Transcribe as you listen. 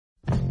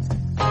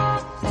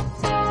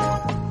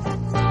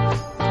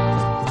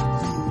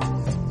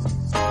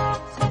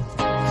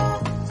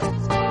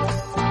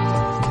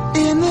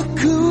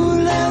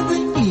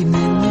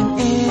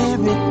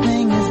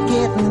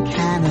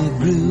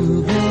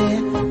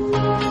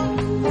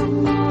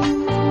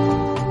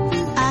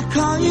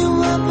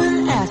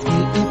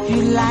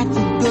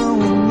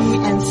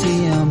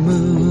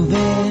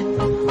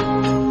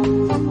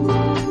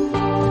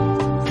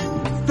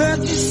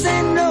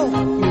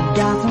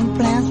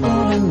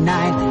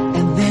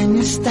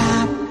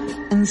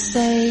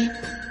say,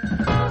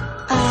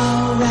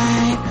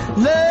 alright,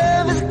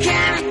 love is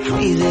kinda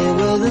crazy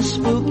with a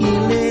spooky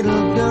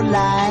little girl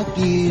like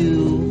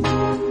you.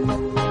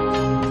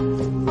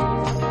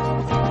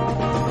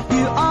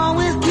 You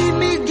always keep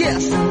me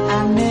guessing,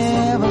 I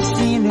never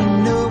seem to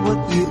know what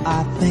you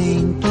are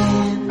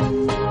thinking.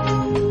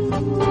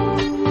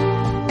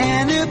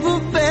 And if a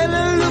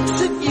fella looks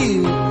at you,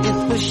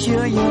 it's for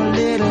sure your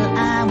little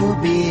eye will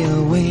be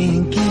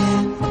a-winkin.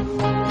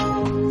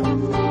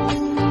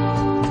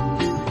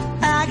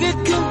 I get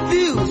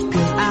confused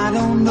cause I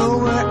don't know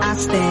where I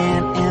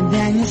stand. And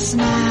then you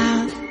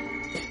smile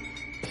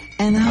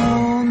and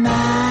hold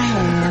my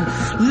hand.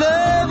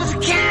 Love is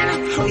kinda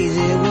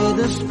crazy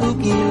with a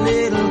spooky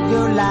little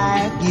girl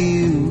like you.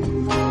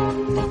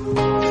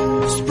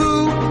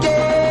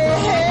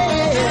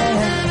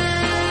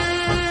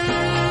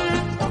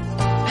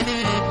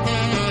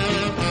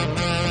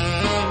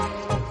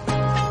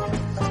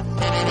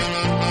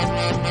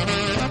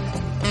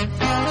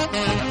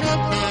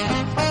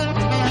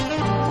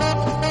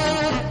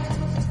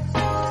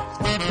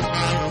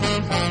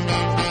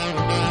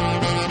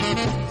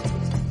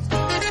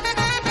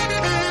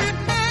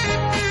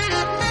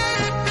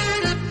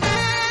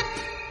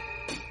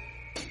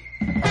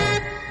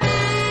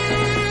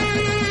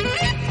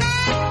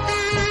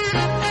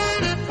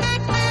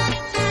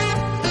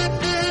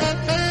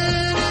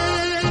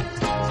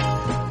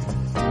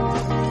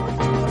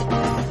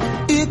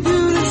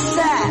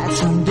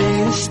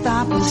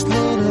 Stop this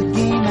little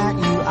game that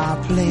you are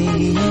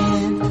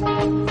playing.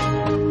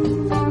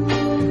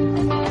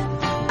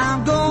 I'm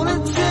gonna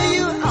tell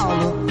you all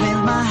the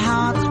things my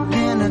heart's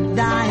been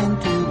a-dying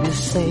to be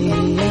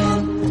saying.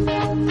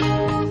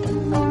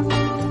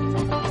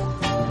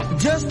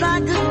 Just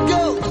like a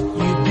ghost,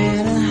 you've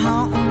been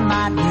a-haunting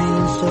my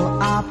dreams, so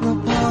I propose